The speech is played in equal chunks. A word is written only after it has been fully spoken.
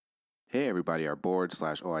Hey everybody, our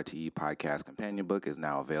board/OITE podcast companion book is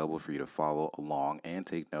now available for you to follow along and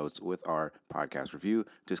take notes with our podcast review.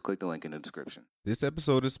 Just click the link in the description. This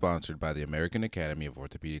episode is sponsored by the American Academy of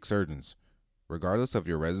Orthopedic Surgeons. Regardless of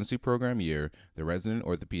your residency program year, the Resident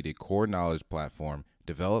Orthopedic Core Knowledge Platform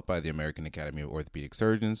developed by the American Academy of Orthopedic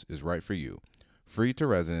Surgeons is right for you. Free to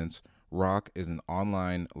residents, ROC is an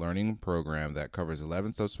online learning program that covers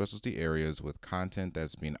 11 subspecialty areas with content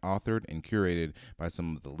that's being authored and curated by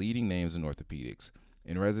some of the leading names in orthopedics.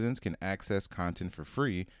 And residents can access content for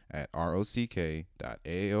free at rock.aos.org.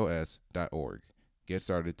 Get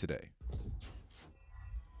started today.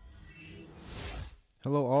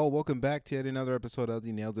 Hello all, welcome back to yet another episode of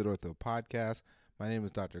the Nailed It Ortho podcast. My name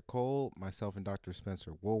is Dr. Cole. Myself and Dr.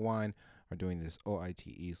 Spencer Woolwine are doing this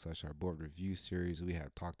OITE/our board review series. We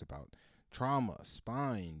have talked about trauma,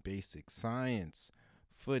 spine, basic science,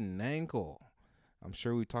 foot and ankle. I'm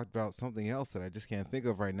sure we talked about something else that I just can't think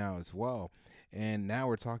of right now as well. And now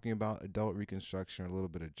we're talking about adult reconstruction, a little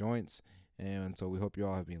bit of joints. And so we hope you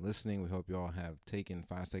all have been listening. We hope you all have taken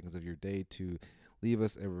 5 seconds of your day to leave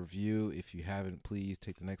us a review. If you haven't, please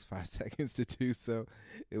take the next 5 seconds to do so.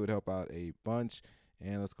 It would help out a bunch.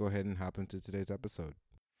 And let's go ahead and hop into today's episode.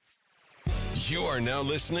 You are now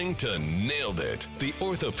listening to Nailed It, the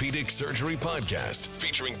Orthopedic Surgery Podcast,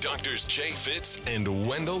 featuring Doctors Jay Fitz and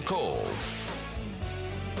Wendell Cole.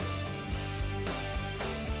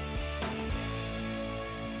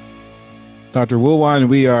 Dr. Woolwine,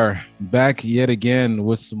 we are back yet again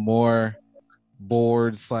with some more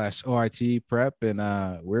board/OIT prep, and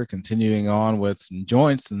we're continuing on with some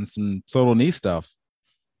joints and some total knee stuff.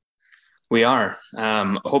 We are.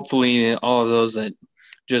 Hopefully all of those that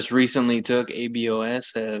just recently took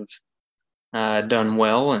ABOS have done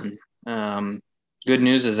well. And good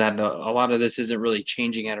news is that a lot of this isn't really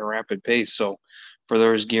changing at a rapid pace. So for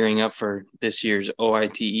those gearing up for this year's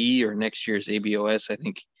OITE or next year's ABOS, I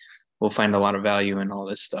think we'll find a lot of value in all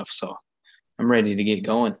this stuff. So I'm ready to get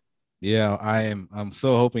going. Yeah, I'm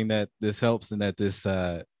so hoping that this helps and that this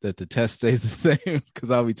that the test stays the same, because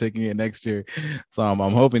I'll be taking it next year. So I'm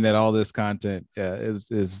hoping that all this content is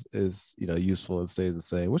useful and stays the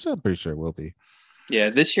same, which I'm pretty sure it will be. Yeah,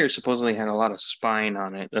 this year supposedly had a lot of spine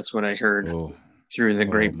on it. That's what I heard through the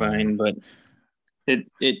grapevine, but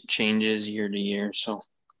it changes year to year. So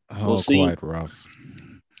we'll see. Quite rough.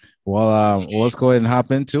 Well, let's go ahead and hop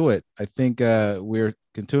into it. I think we're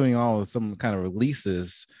continuing on with some kind of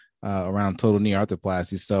releases around total knee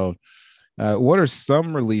arthroplasty. So what are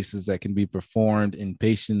some releases that can be performed in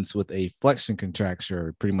patients with a flexion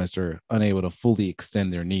contracture? Pretty much they're unable to fully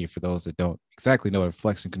extend their knee, for those that don't exactly know what a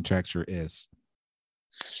flexion contracture is.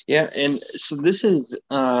 Yeah, and so this is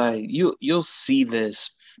you'll see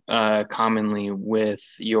this commonly with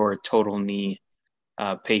your total knee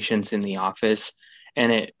patients in the office,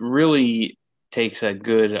 and it really takes a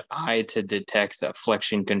good eye to detect a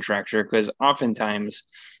flexion contracture, because oftentimes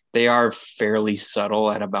they are fairly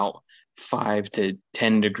subtle at about 5 to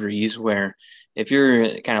 10 degrees, where if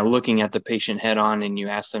you're kind of looking at the patient head on and you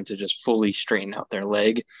ask them to just fully straighten out their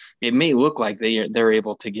leg, it may look like they're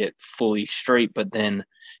able to get fully straight, but then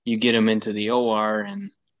you get them into the OR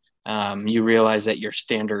and you realize that your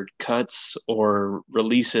standard cuts or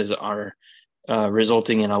releases are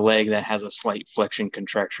resulting in a leg that has a slight flexion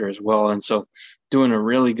contracture as well. And so doing a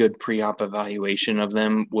really good pre-op evaluation of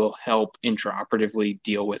them will help intraoperatively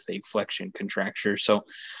deal with a flexion contracture. So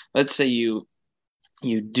let's say you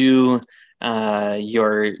do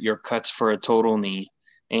your cuts for a total knee,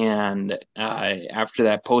 and after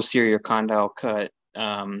that posterior condyle cut,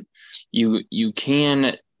 you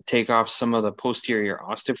can take off some of the posterior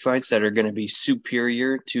osteophytes that are going to be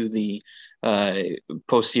superior to the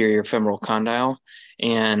posterior femoral condyle.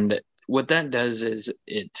 And what that does is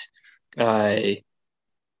it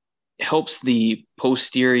helps the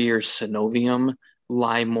posterior synovium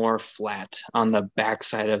lie more flat on the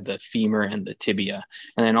backside of the femur and the tibia.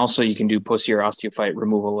 And then also you can do posterior osteophyte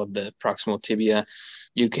removal of the proximal tibia.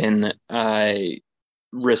 You can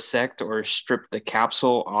resect or strip the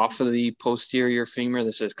capsule off of the posterior femur.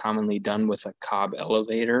 This is commonly done with a Cobb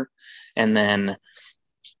elevator. And then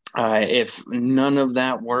if none of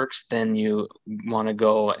that works, then you want to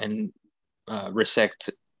go and resect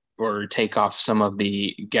or take off some of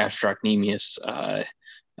the gastrocnemius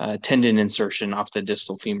tendon insertion off the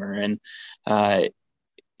distal femur. And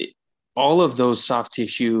all of those soft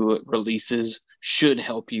tissue releases should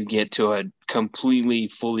help you get to a completely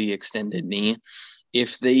fully extended knee.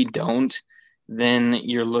 If they don't, then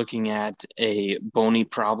you're looking at a bony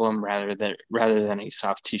problem rather than a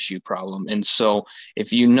soft tissue problem. And so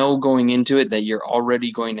if you know going into it that you're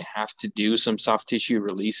already going to have to do some soft tissue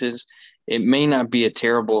releases, it may not be a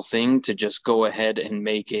terrible thing to just go ahead and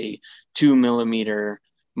make a 2 millimeter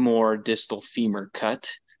more distal femur cut,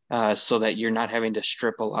 so that you're not having to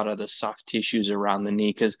strip a lot of the soft tissues around the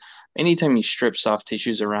knee. Because anytime you strip soft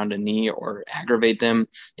tissues around a knee or aggravate them,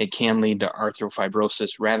 it can lead to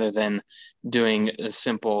arthrofibrosis rather than doing a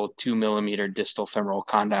simple 2 millimeter distal femoral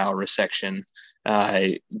condyle resection.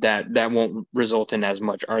 That won't result in as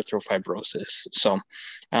much arthrofibrosis. So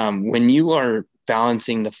when you are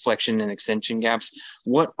balancing the flexion and extension gaps,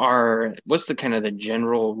 what's the kind of the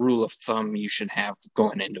general rule of thumb you should have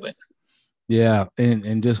going into it? Yeah,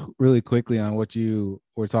 and just really quickly on what you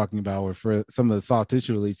were talking about, or for some of the soft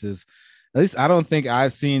tissue releases, at least I don't think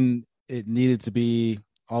I've seen it needed to be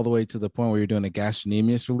all the way to the point where you're doing a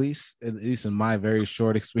gastrocnemius release, at least in my very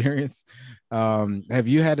short experience. Have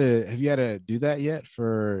you had to do that yet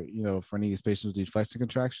for for any of these patients with these flexion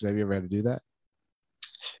contractions? Have you ever had to do that?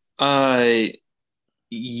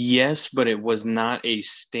 Yes, but it was not a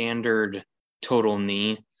standard total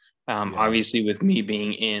knee. Yeah. Obviously, with me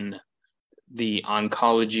being in the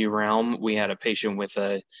oncology realm, we had a patient with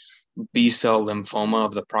a B-cell lymphoma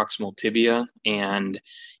of the proximal tibia, and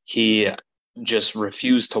he just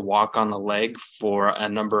refused to walk on the leg for a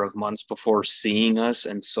number of months before seeing us.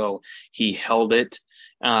 And so he held it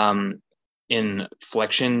in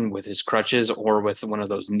flexion with his crutches or with one of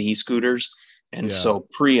those knee scooters. And so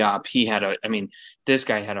pre-op, this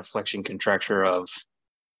guy had a flexion contracture of,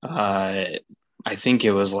 I think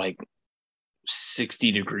it was like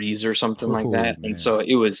 60 degrees or something like that. Man. And so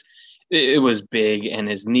it was big, and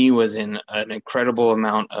his knee was in an incredible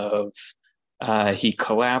amount of, he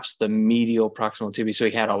collapsed the medial proximal tibia. So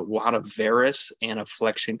he had a lot of varus and a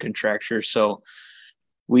flexion contracture. So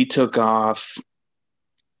we took off.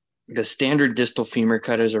 The standard distal femur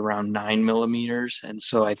cut is around 9 millimeters. And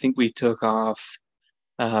so I think we took off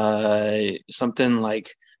something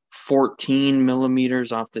like 14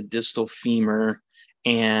 millimeters off the distal femur,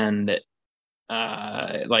 and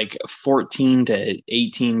like 14 to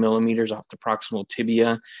 18 millimeters off the proximal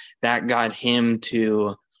tibia. That got him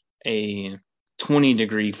to a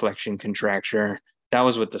 20-degree flexion contracture. That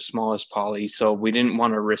was with the smallest poly. So we didn't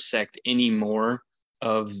want to resect any more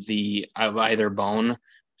of either bone.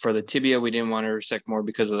 For the tibia, we didn't want to resect more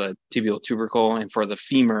because of the tibial tubercle. And for the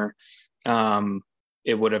femur,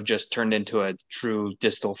 it would have just turned into a true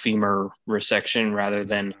distal femur resection rather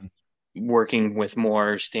than working with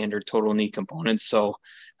more standard total knee components. So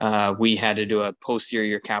we had to do a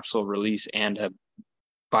posterior capsule release and a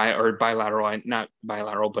bilateral, not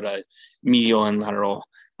bilateral, but a medial and lateral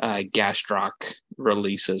gastroc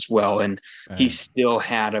release as well. And he still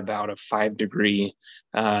had about a 5-degree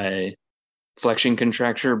flexion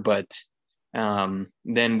contracture, but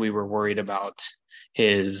then we were worried about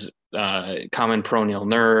his common peroneal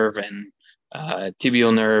nerve and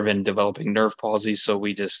tibial nerve and developing nerve palsy. So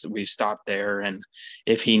we stopped there. And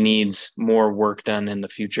if he needs more work done in the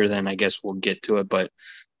future, then I guess we'll get to it. But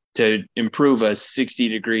to improve a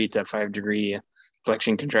 60-degree to 5-degree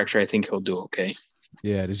flexion contracture, I think he'll do okay.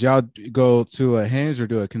 Yeah. Did y'all go to a hinge or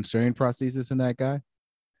do a constrained prosthesis in that guy?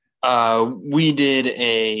 We did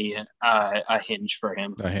a hinge for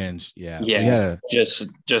him. A hinge, yeah. Yeah, just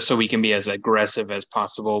so we can be as aggressive as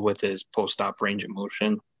possible with his post-op range of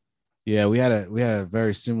motion. Yeah, we had a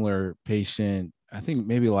very similar patient, I think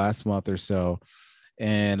maybe last month or so.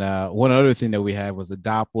 And one other thing that we had was a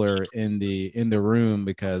Doppler in the room,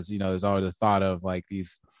 because there's always the thought of like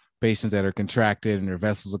these patients that are contracted and their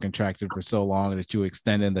vessels are contracted for so long that you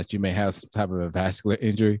extend them that you may have some type of a vascular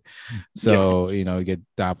injury. So you get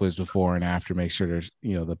Dopplers before and after, make sure there's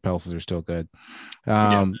the pulses are still good.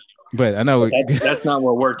 But I know that's not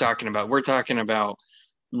what we're talking about. We're talking about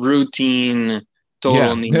routine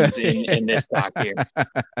total needs in this doc here.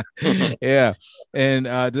 Yeah. And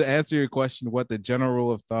to answer your question, what the general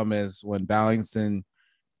rule of thumb is when balancing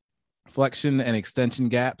flexion and extension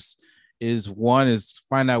gaps is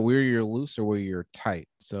find out where you're loose or where you're tight.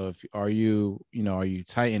 So if are you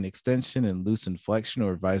tight in extension and loose in flexion,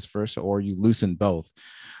 or vice versa, or you loosen both.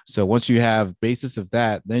 So once you have basis of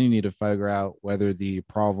that, then you need to figure out whether the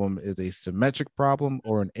problem is a symmetric problem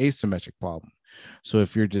or an asymmetric problem. So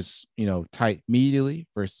if you're just, tight medially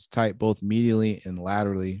versus tight both medially and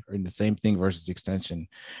laterally, or in the same thing versus extension.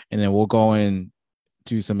 And then we'll go in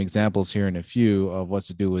to some examples here in a few of what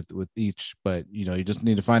to do with each, but you just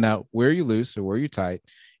need to find out where you loose or where you tight.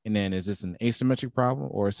 And then is this an asymmetric problem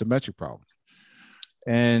or a symmetric problem?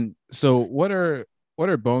 And so what are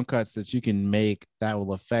bone cuts that you can make that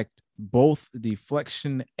will affect both the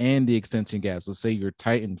flexion and the extension gaps. Let's say you're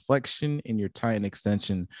tight in flexion and you're tight in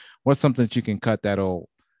extension. What's something that you can cut that'll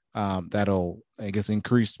I guess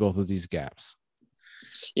increase both of these gaps?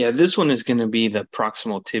 Yeah, this one is going to be the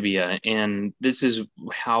proximal tibia, and this is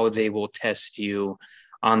how they will test you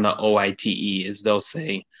on the OITE. Is they'll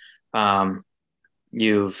say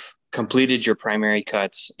you've completed your primary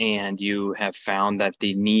cuts and you have found that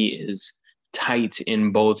the knee is tight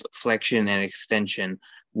in both flexion and extension.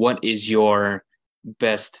 What is your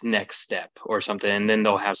best next step or something? And then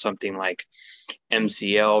they'll have something like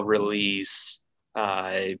MCL release,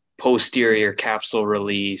 posterior capsule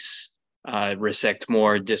release, resect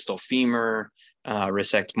more distal femur,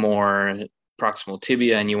 resect more proximal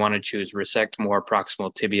tibia, and you want to choose resect more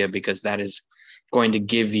proximal tibia because that is going to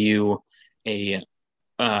give you a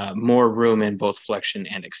more room in both flexion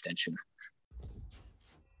and extension.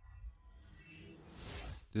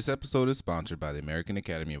 This episode is sponsored by the American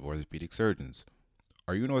Academy of Orthopedic Surgeons.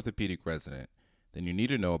 Are you an orthopedic resident? Then you need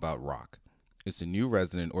to know about ROCK. It's a new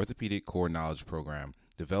resident orthopedic core knowledge program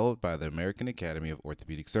developed by the American Academy of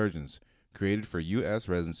Orthopedic Surgeons. Created for U.S.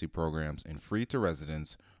 residency programs and free to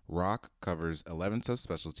residents, ROCK covers 11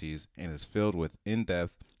 subspecialties and is filled with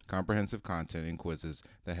in-depth, comprehensive content and quizzes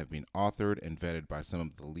that have been authored and vetted by some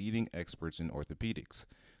of the leading experts in orthopedics.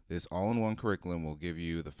 This all-in-one curriculum will give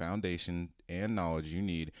you the foundation and knowledge you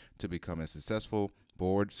need to become a successful,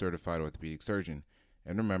 board-certified orthopedic surgeon.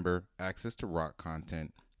 And remember, access to ROCK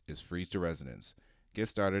content is free to residents. Get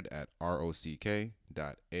started at rock.aaos.org.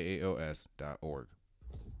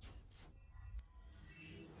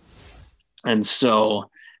 And so,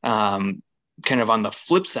 kind of on the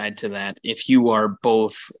flip side to that, if you are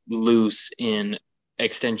both loose in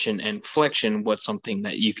extension and flexion, what's something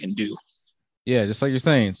that you can do? Yeah, just like you're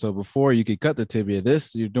saying. So before you could cut the tibia,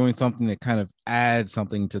 you're doing something that kind of adds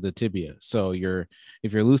something to the tibia. So if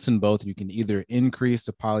you're loose in both, you can either increase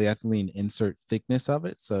the polyethylene insert thickness of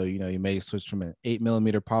it. So, you may switch from an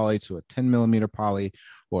 8mm poly to a 10mm poly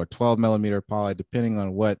or a 12mm poly, depending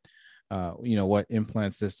on what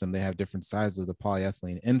implant system. They have different sizes of the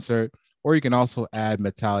polyethylene insert, or you can also add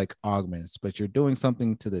metallic augments, but you're doing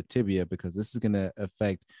something to the tibia because this is going to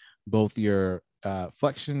affect both your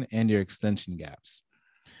flexion and your extension gaps.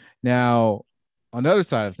 Now, on the other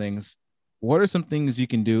side of things, what are some things you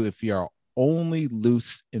can do if you are only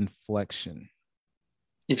loose in flexion?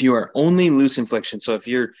 If you are only loose in flexion, so if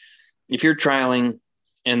you're trialing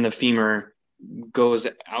and the femur goes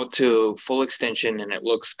out to full extension and it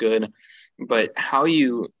looks good, but how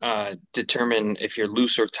you determine if you're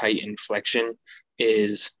loose or tight in flexion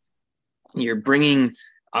is you're bringing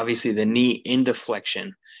obviously the knee into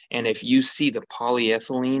flexion. And if you see the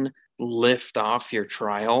polyethylene lift off your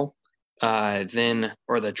trial, or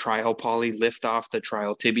the trial poly lift off the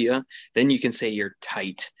trial tibia, then you can say you're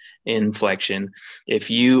tight in flexion.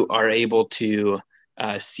 If you are able to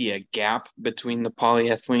see a gap between the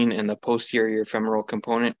polyethylene and the posterior femoral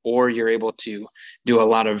component, or you're able to do a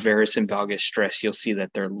lot of varus and valgus stress, you'll see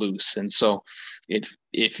that they're loose. And so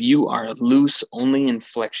if you are loose only in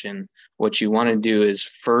flexion, what you want to do is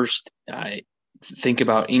first think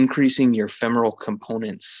about increasing your femoral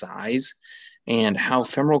component size. And how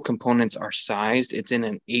femoral components are sized, it's in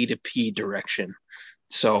an A to P direction.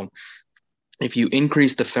 So if you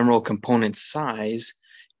increase the femoral component size,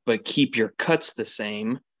 but keep your cuts the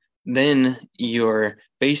same, then you're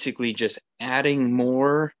basically just adding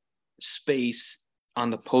more space on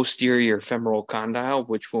the posterior femoral condyle,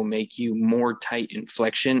 which will make you more tight in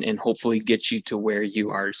flexion and hopefully get you to where you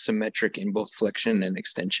are symmetric in both flexion and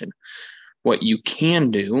extension. What you can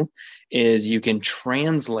do is you can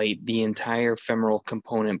translate the entire femoral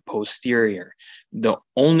component posterior. The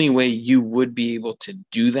only way you would be able to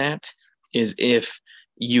do that is if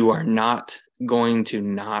you are not going to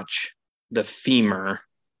notch the femur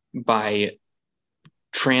by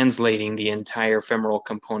translating the entire femoral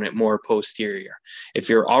component more posterior. If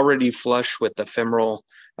you're already flush with the femoral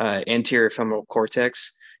anterior femoral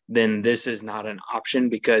cortex, then this is not an option,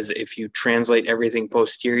 because if you translate everything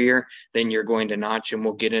posterior, then you're going to notch, and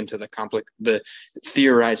we'll get into the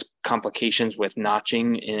theorized complications with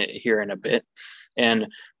notching here in a bit.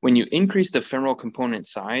 And when you increase the femoral component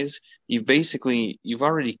size, you've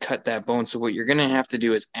already cut that bone. So what you're going to have to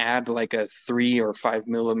do is add like a 3 or 5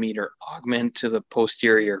 millimeter augment to the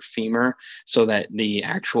posterior femur so that the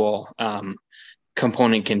actual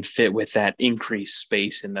component can fit with that increased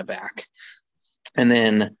space in the back. And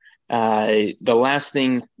then the last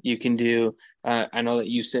thing you can do, I know that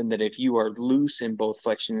you said that if you are loose in both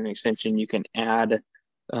flexion and extension, you can add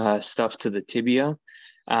stuff to the tibia.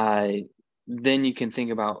 then you can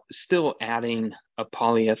think about still adding a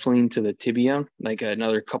polyethylene to the tibia, like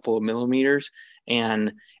another couple of millimeters.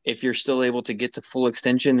 And if you're still able to get to full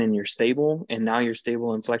extension and you're stable, and now you're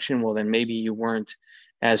stable in flexion, well, then maybe you weren't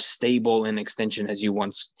as stable in extension as you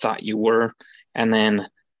once thought you were. And then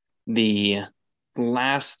the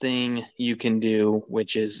last thing you can do,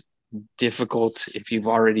 which is difficult if you've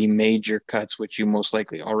already made your cuts, which you most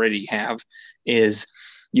likely already have, is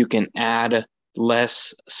you can add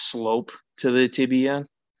less slope to the tibia.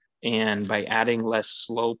 And by adding less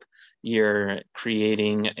slope, you're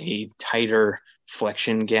creating a tighter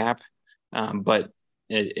flexion gap. But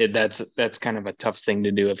that's kind of a tough thing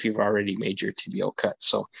to do if you've already made your tibial cut.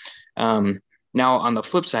 So now on the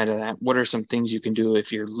flip side of that, what are some things you can do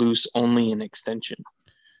if you're loose only in extension?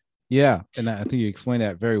 Yeah, and I think you explained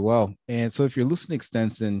that very well. And so if you're loose in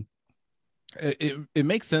extension, it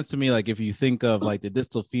makes sense to me, like if you think of like the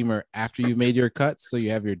distal femur after you made your cuts. So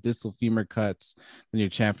you have your distal femur cuts, then your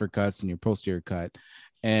chamfer cuts, and your posterior cut.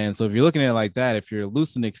 And so if you're looking at it like that, if you're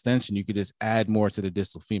loose in extension, you could just add more to the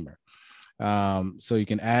distal femur. So you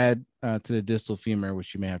can add to the distal femur,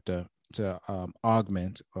 which you may have to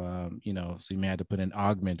augment, so you may have to put an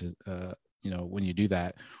augment, when you do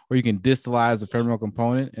that, or you can distalize the femoral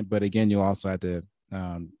component. But again, you'll also have to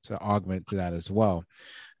augment to that as well.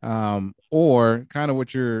 Or kind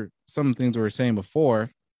of some things we were saying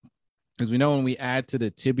before, is we know when we add to the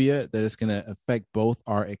tibia that it's going to affect both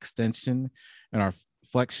our extension and our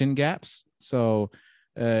flexion gaps. So,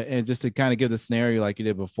 and just to kind of give the scenario like you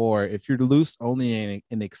did before, if you're loose only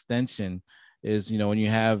in extension, is when you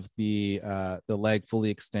have the leg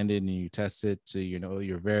fully extended and you test it to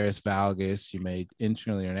your varus valgus, you may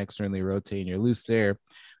internally or externally rotate and you're loose there.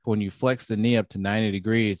 But when you flex the knee up to 90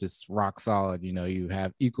 degrees, it's rock solid. You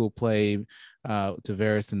have equal play to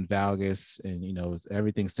varus and valgus, and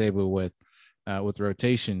everything's stable with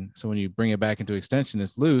rotation. So when you bring it back into extension,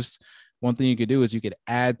 it's loose. One thing you could do is you could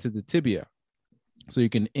add to the tibia, so you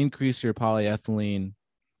can increase your polyethylene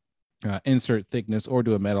insert thickness or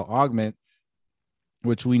do a metal augment,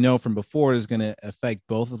 which we know from before is going to affect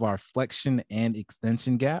both of our flexion and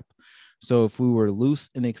extension gap. So if we were loose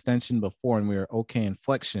in extension before and we were okay in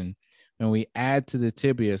flexion, and we add to the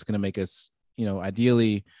tibia, it's going to make us,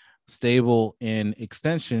 ideally stable in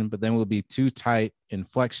extension, but then we'll be too tight in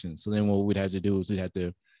flexion. So then what we'd have to do is we'd have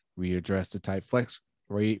to readdress the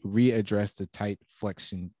tight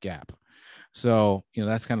flexion gap. So,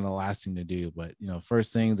 that's kind of the last thing to do. But,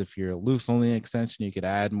 first things, if you're loose only in extension, you could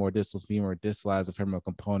add more distal femur, distalize the femoral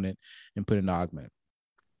component, and put an augment.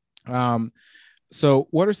 So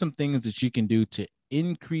what are some things that you can do to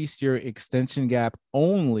increase your extension gap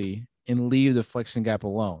only and leave the flexion gap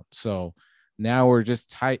alone? So now we're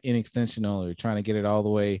just tight in extension only. We're trying to get it all the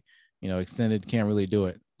way, extended, can't really do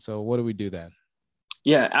it. So what do we do then?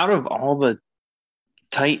 Yeah, out of all the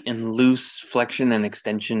tight and loose flexion and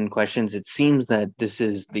extension questions, it seems that this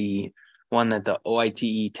is the one that the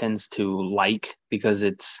OITE tends to like because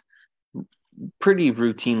it's pretty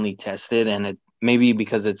routinely tested, and it maybe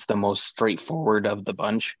because it's the most straightforward of the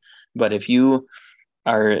bunch. But if you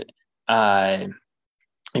are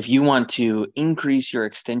if you want to increase your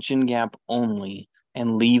extension gap only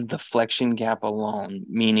and leave the flexion gap alone,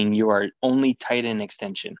 meaning you are only tight in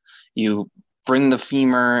extension, you bring the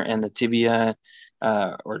femur and the tibia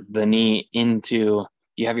or the knee into,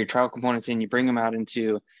 you have your trial components in, you bring them out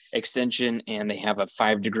into extension, and they have a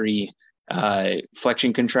 5-degree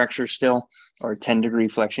flexion contracture still, or 10-degree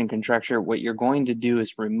flexion contracture. What you're going to do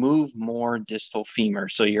is remove more distal femur.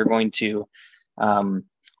 So you're going to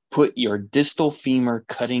put your distal femur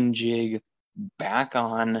cutting jig back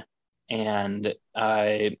on, and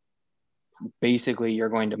basically you're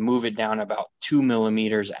going to move it down about 2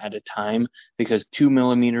 millimeters at a time, because 2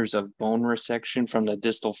 millimeters of bone resection from the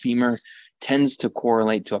distal femur tends to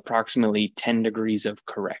correlate to approximately 10 degrees of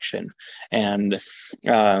correction. And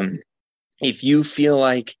if you feel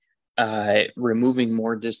like removing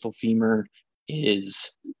more distal femur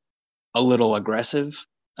is a little aggressive,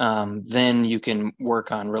 then you can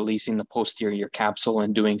work on releasing the posterior capsule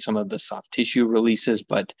and doing some of the soft tissue releases.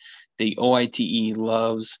 But the OITE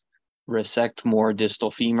loves resect more distal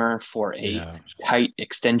femur for a tight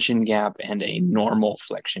extension gap and a normal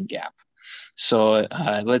flexion gap. So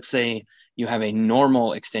let's say you have a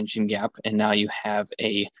normal extension gap and now you have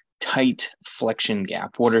a tight flexion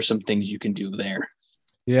gap. What are some things you can do there?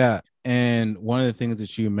 Yeah. And one of the things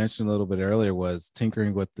that you mentioned a little bit earlier was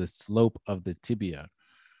tinkering with the slope of the tibia.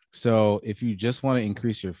 So if you just want to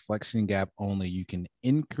increase your flexion gap only, you can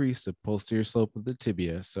increase the posterior slope of the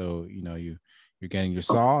tibia. So, you're getting your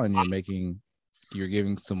saw and you're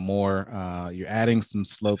giving some more, you're adding some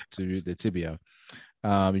slope to the tibia.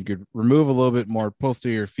 You could remove a little bit more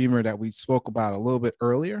posterior femur that we spoke about a little bit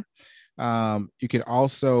earlier. You can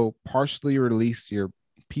also partially release your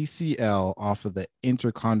PCL off of the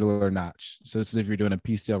intercondylar notch. So this is if you're doing a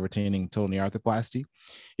PCL retaining total knee arthroplasty.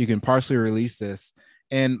 You can partially release this.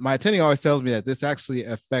 And my attending always tells me that this actually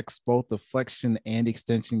affects both the flexion and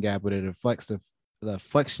extension gap, but it affects the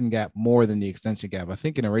flexion gap more than the extension gap. I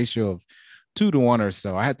think in a ratio of 2-to-1 or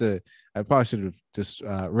so. I probably should have just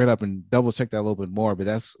read up and double checked that a little bit more, but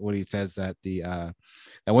that's what he says, that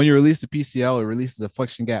that when you release the PCL, it releases the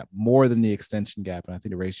flexion gap more than the extension gap. And I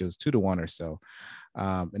think the ratio is 2-to-1 or so.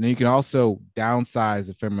 And then you can also downsize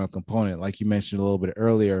the femoral component. Like you mentioned a little bit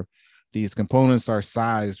earlier, these components are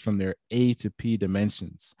sized from their A to P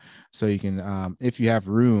dimensions. So you can, if you have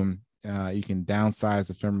room, you can downsize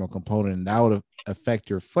the femoral component, and that would affect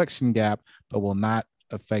your flexion gap, but will not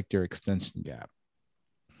affect your extension gap.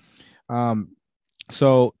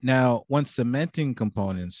 So now, when cementing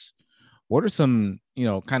components, what are some,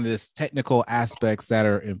 kind of this technical aspects that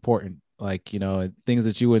are important? Like, things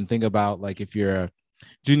that you wouldn't think about, like if you're a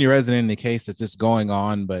junior resident in the case that's just going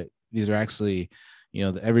on, but these are actually,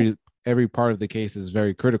 every part of the case is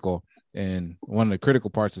very critical. And one of the critical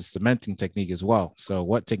parts is cementing technique as well. So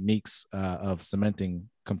what techniques of cementing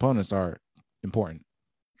components are important?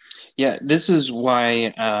 Yeah, this is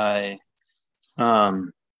why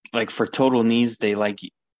like for total knees, they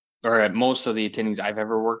or at most of the attendings I've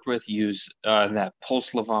ever worked with use that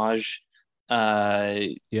pulse lavage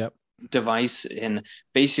Yep. device. And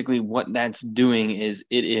basically what that's doing is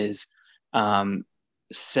it is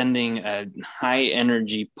sending a high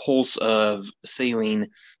energy pulse of saline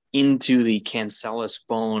into the cancellous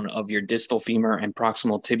bone of your distal femur and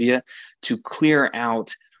proximal tibia to clear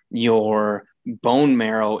out your bone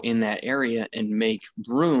marrow in that area and make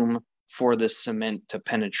room for the cement to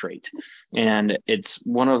penetrate. And it's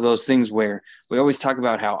one of those things where we always talk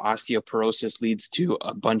about how osteoporosis leads to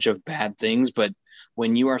a bunch of bad things, but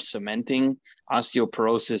when you are cementing,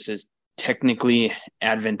 osteoporosis is technically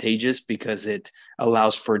advantageous because it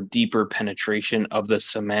allows for deeper penetration of the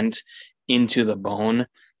cement into the bone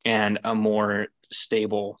and a more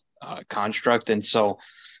stable construct. And so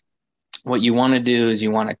what you want to do is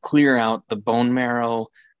you want to clear out the bone marrow,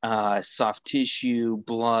 soft tissue,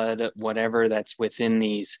 blood, whatever that's within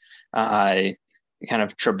these kind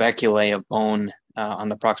of trabeculae of bone on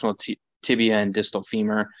the proximal tibia and distal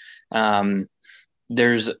femur.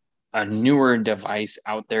 There's a newer device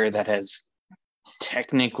out there that has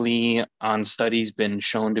technically on studies been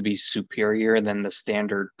shown to be superior than the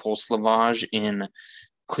standard pulse lavage in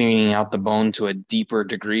cleaning out the bone to a deeper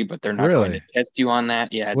degree, but they're not going to test you on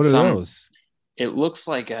that. Yeah. What are those? It looks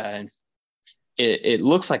like it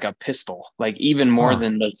looks like a pistol, like even more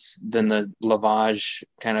than the lavage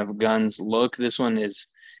kind of guns look. This one is,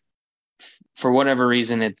 for whatever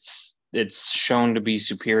reason, it's shown to be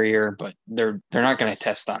superior, but they're not going to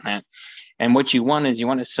test on that. And what you want is you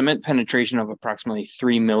want a cement penetration of approximately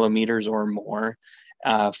 3 millimeters or more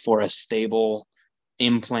for a stable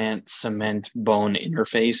implant cement bone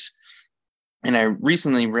interface. And I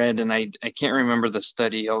recently read, and I can't remember the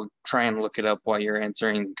study. I'll try and look it up while you're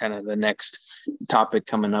answering kind of the next topic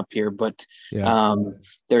coming up here. But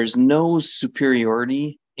there's no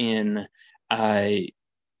superiority in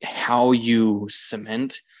how you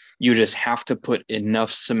cement. You just have to put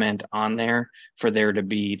enough cement on there for there to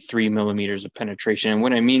be 3 millimeters of penetration. And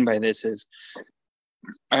what I mean by this is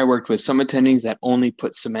I worked with some attendings that only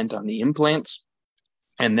put cement on the implants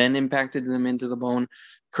and then impacted them into the bone.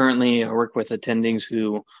 Currently, I work with attendings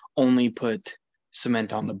who only put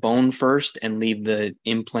cement on the bone first and leave the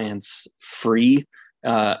implants free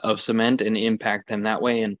of cement and impact them that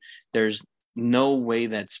way. And there's no way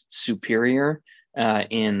that's superior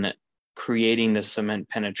in creating the cement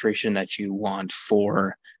penetration that you want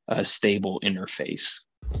for a stable interface.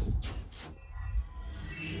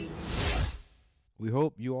 We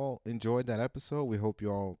hope you all enjoyed that episode. We hope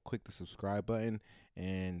you all click the subscribe button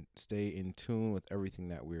and stay in tune with everything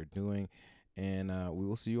that we're doing. And we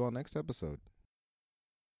will see you all next episode.